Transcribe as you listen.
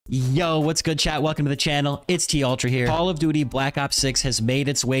Yo, what's good, chat? Welcome to the channel. It's T Ultra here. Call of Duty Black Ops 6 has made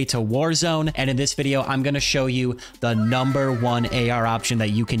its way to Warzone, and in this video, I'm going to show you the #1 AR option that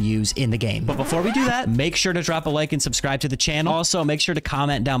you can use in the game. But before we do that, make sure to drop a like and subscribe to the channel. Also, make sure to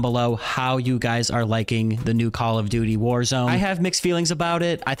comment down below how you guys are liking the new Call of Duty Warzone. I have mixed feelings about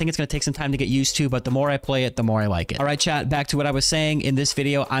it. I think it's going to take some time to get used to, but the more I play it, the more I like it. All right, chat, back to what I was saying. In this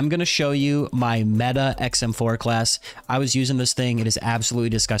video, I'm going to show you my meta XM4 class. I was using this thing. It is absolutely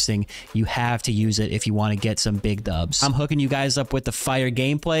disgusting. You have to use it if you want to get some big dubs. I'm hooking you guys up with the fire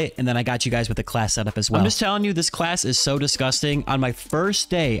gameplay, and then I got you guys with the class setup as well. I'm just telling you, this class is so disgusting. On my first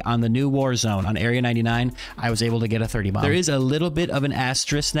day on the new Warzone on Area 99, I was able to get a 30 bomb. There is a little bit of an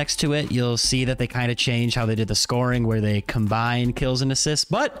asterisk next to it. You'll see that they kind of changed how they did the scoring, where they combine kills and assists,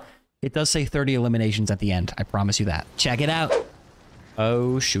 but it does say 30 eliminations at the end. I promise you that. Check it out.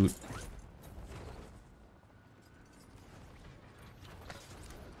 Oh, shoot.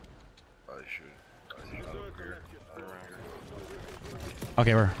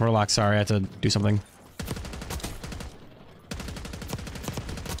 Okay, we're locked. Sorry, I had to do something.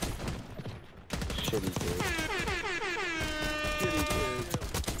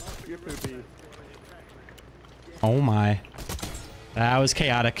 Oh my. That was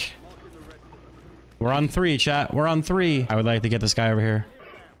chaotic. We're on 3, chat. We're on 3. I would like to get this guy over here.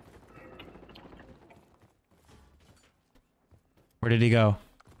 Where did he go?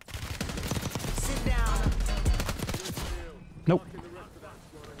 Nope.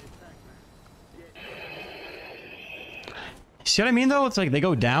 See what I mean, though? It's like they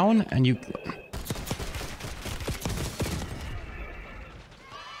go down and you...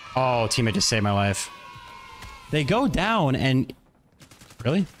 Oh, teammate just saved my life. They go down and...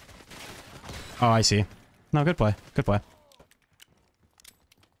 Really? Oh, I see. No, good play. Good play.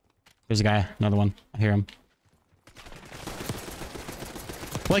 There's a guy. Another one. I hear him.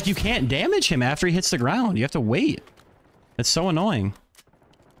 Like, you can't damage him after he hits the ground. You have to wait. It's so annoying.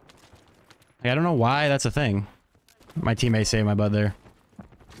 Like, I don't know why that's a thing. My teammate saved my butt there.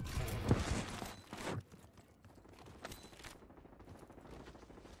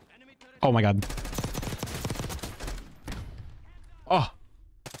 Oh my god. Oh.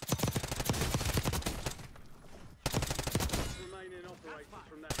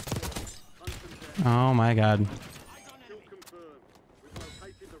 Oh my god.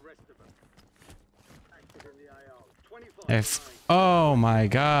 Oh my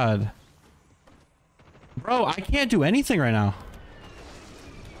god. Bro, I can't do anything right now.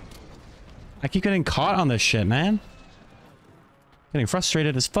 I keep getting caught on this shit, man. Getting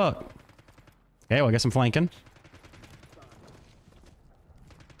frustrated as fuck. Okay, well, I guess I'm flanking.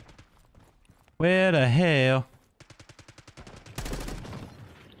 Where the hell?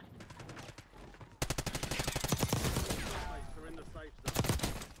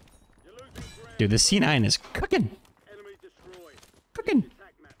 Dude, this C9 is cooking. Cooking.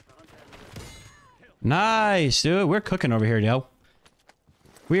 Nice, dude. We're cooking over here, yo.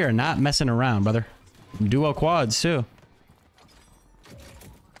 We are not messing around, brother. Duo quads, too.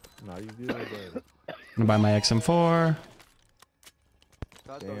 No, you good, baby. I'm gonna buy my XM4.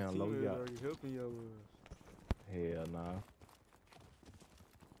 Damn, low got. Hell nah.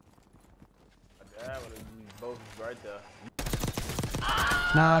 Both right there.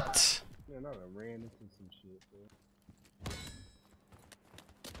 Knocked. Man, I done ran into some shit, bro.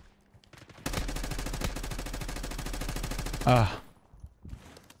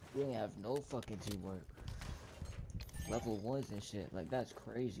 We ain't have no fucking teamwork. Level 1s and shit. Like, that's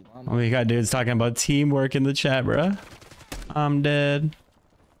crazy. Oh, we got dudes talking about teamwork in the chat, bruh. I'm dead.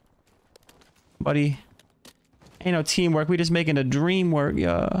 Buddy. Ain't no teamwork. We just making a dream work,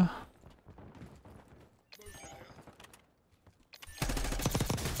 yeah.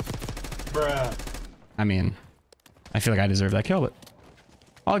 Bruh. I mean, I feel like I deserve that kill, but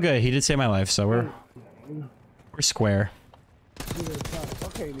all good. He did save my life, so we're square.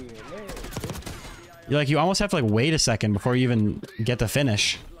 You're like, you almost have to like wait a second before you even get the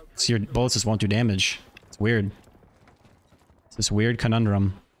finish, so your bullets just won't do damage. It's weird. It's this weird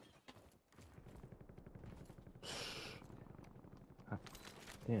conundrum.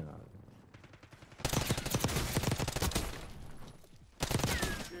 Damn.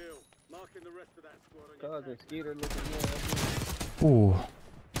 Ooh.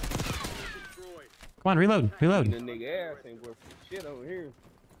 Come on, reload, reload.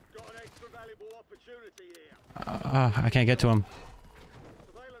 I can't get to him.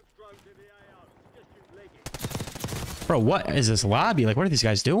 Bro, what is this lobby? Like, what are these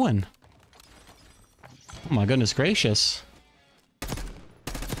guys doing? Oh my goodness gracious.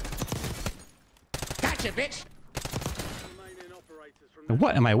 Gotcha, bitch. What?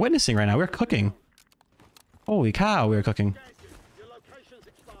 What am I witnessing right now? We're cooking. Holy cow, we're cooking. Your location's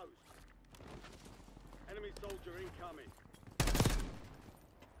exposed. Enemy soldier incoming.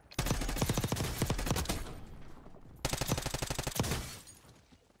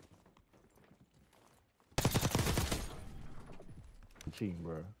 Cheating,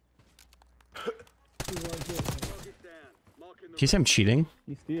 bro. Target down. Marking the Did you say I'm cheating?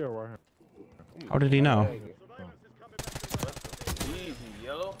 He's still right here. How did he know? surveillance is coming back to Easy,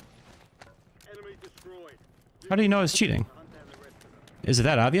 yo. enemy destroyed. How do you know I was cheating? Hunt down the rest of them. Is it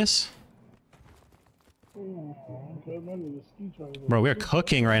that obvious? Bro, we're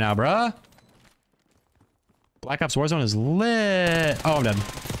cooking right now, bruh. Black Ops Warzone is lit. Oh, I'm dead.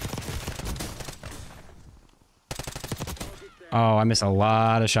 Oh, I missed a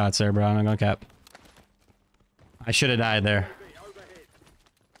lot of shots there, bro. I'm not gonna cap. I should have died there. Overhead.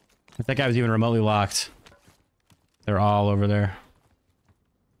 If that guy was even remotely locked. They're all over there.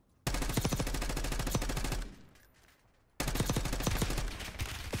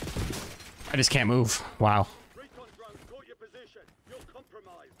 I just can't move. Wow. Recon drone caught your position. You're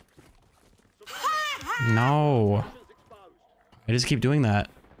compromised. No. Surveillance exposed. I just keep doing that.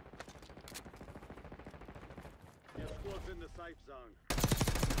 Your squad's in the safe zone.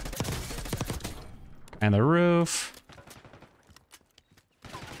 And the roof.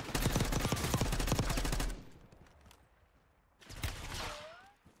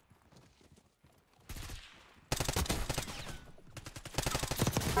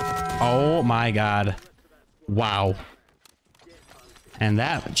 Oh my god. Wow. And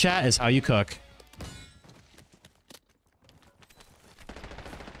that, chat, is how you cook.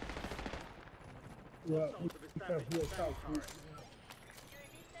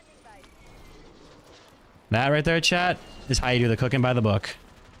 That right there, chat, is how you do the cooking by the book.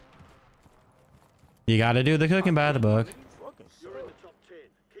 You gotta do the cooking by the book. Fucking You're in the top 10.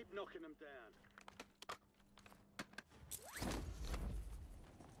 Keep knocking them down.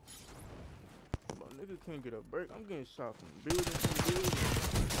 My nigga can't get a break. I'm getting shot from building to building.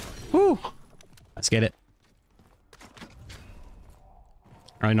 Woo! Let's get it.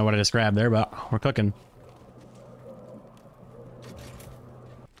 I don't even know what I just grabbed there, but we're cooking.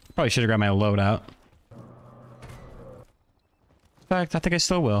 Probably should have grabbed my loadout. In fact, I think I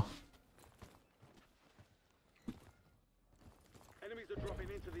still will. Enemies are dropping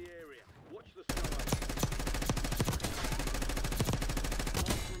into the area. Watch the sky.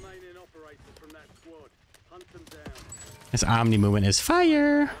 Last remaining operators from that squad. Hunt them down. This Omni movement is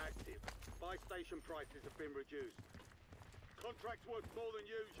fire. Active. Buy station prices have been reduced. Contracts worth more than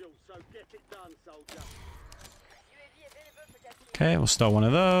usual, so get it done, soldier. Okay, we'll start one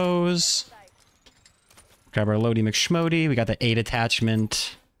of those. Grab our Loady McSchmody. We got the 8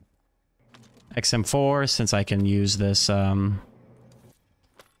 attachment XM4 since I can use this This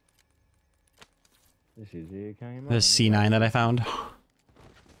is it came out. this C9 that I found. Oh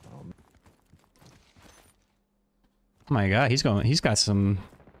my god, he's got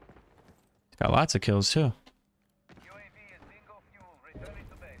lots of kills too.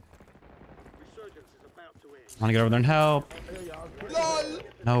 Resurgence is about to end. Wanna get over there and help?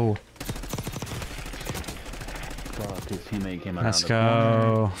 No. Fuck, his teammate came out. Let's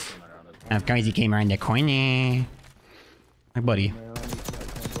go. Of course he came around the corner. My buddy.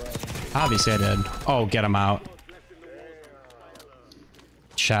 Obviously I did. Oh, get him out.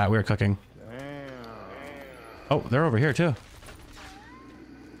 Chat, we're cooking. Oh, they're over here too.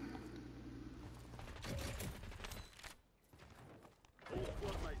 All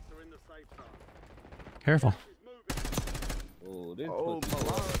squad mates are in the safe zone. Careful. He's moving. Oh, this Oh, pussy. my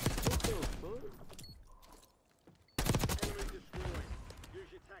God. What the fuck? Enemy destroyed. Use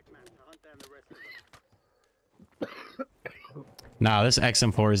your TAC-man to hunt down the rest of them. Nah, this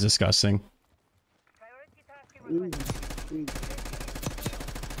XM4 is disgusting.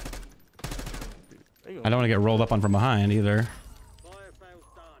 I don't want to get rolled up on from behind either. Fire fails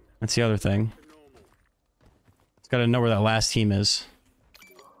done. That's the other thing. To normal. It's got to know where that last team is.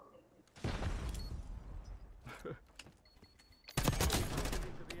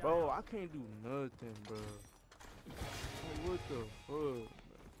 Bro, I can't do nothing, bro. What the fuck?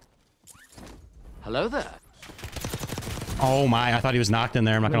 Hello there. Oh my, I thought he was knocked in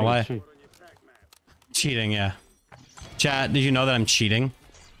there, I'm not gonna lie. Put on your TAC-man. Cheating, yeah. Chat, did you know that I'm cheating?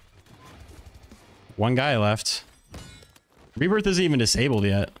 One guy left. Rebirth isn't even disabled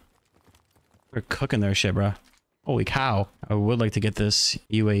yet. We're cooking their shit, bro. Holy cow. I would like to get this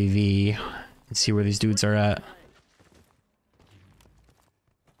UAV and see where these dudes are at.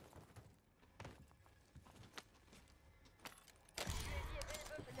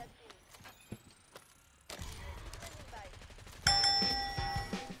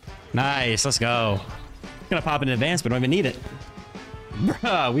 Nice. Let's go. Gonna pop in advance, but don't even need it.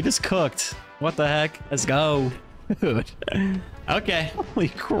 Bruh, we just cooked. What the heck? Let's go. Dude. Okay. Holy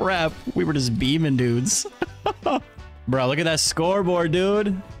crap. We were just beaming dudes. Bro, look at that scoreboard,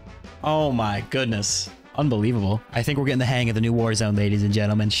 dude. Oh my goodness. Unbelievable. I think we're getting the hang of the new Warzone, ladies and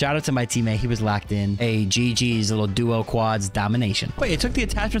gentlemen. Shout out to my teammate. He was locked in. Hey, GG's little duo quads domination. Wait, it took the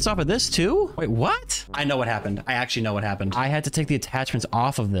attachments off of this too? Wait, what? I know what happened. I actually know what happened. I had to take the attachments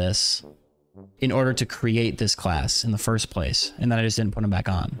off of this in order to create this class in the first place. And then I just didn't put them back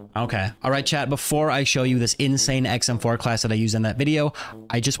on. Okay. All right, chat. Before I show you this insane XM4 class that I used in that video,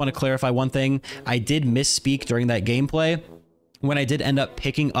 I just want to clarify one thing. I did misspeak during that gameplay. When I did end up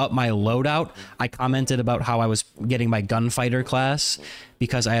picking up my loadout, I commented about how I was getting my gunfighter class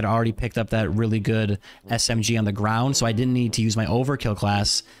because I had already picked up that really good SMG on the ground. So I didn't need to use my overkill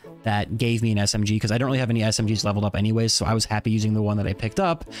class that gave me an SMG because I don't really have any SMGs leveled up anyways. So I was happy using the one that I picked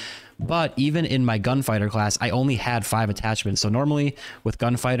up. But even in my gunfighter class, I only had 5 attachments. So normally with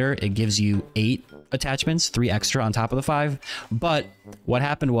gunfighter, it gives you 8 attachments, 3 extra on top of the 5. But what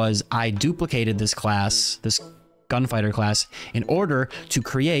happened was I duplicated this class, this gunfighter class, in order to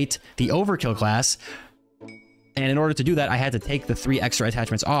create the overkill class. And in order to do that, I had to take the 3 extra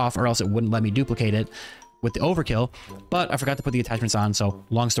attachments off or else it wouldn't let me duplicate it with the overkill. But I forgot to put the attachments on. So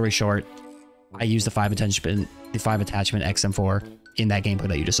long story short, I used the 5 attachment XM4 in that gameplay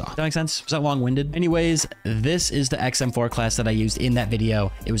that you just saw. Does that make sense? Was that long-winded? Anyways, this is the XM4 class that I used in that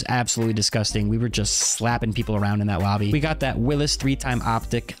video. It was absolutely disgusting. We were just slapping people around in that lobby. We got that Willis 3-time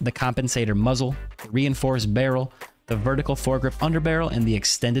optic, the compensator muzzle, the reinforced barrel, the vertical foregrip underbarrel, and the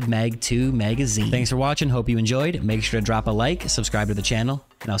extended mag 2 magazine. Thanks for watching. Hope you enjoyed. Make sure to drop a like, subscribe to the channel,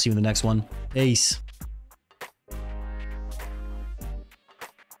 and I'll see you in the next one. Peace.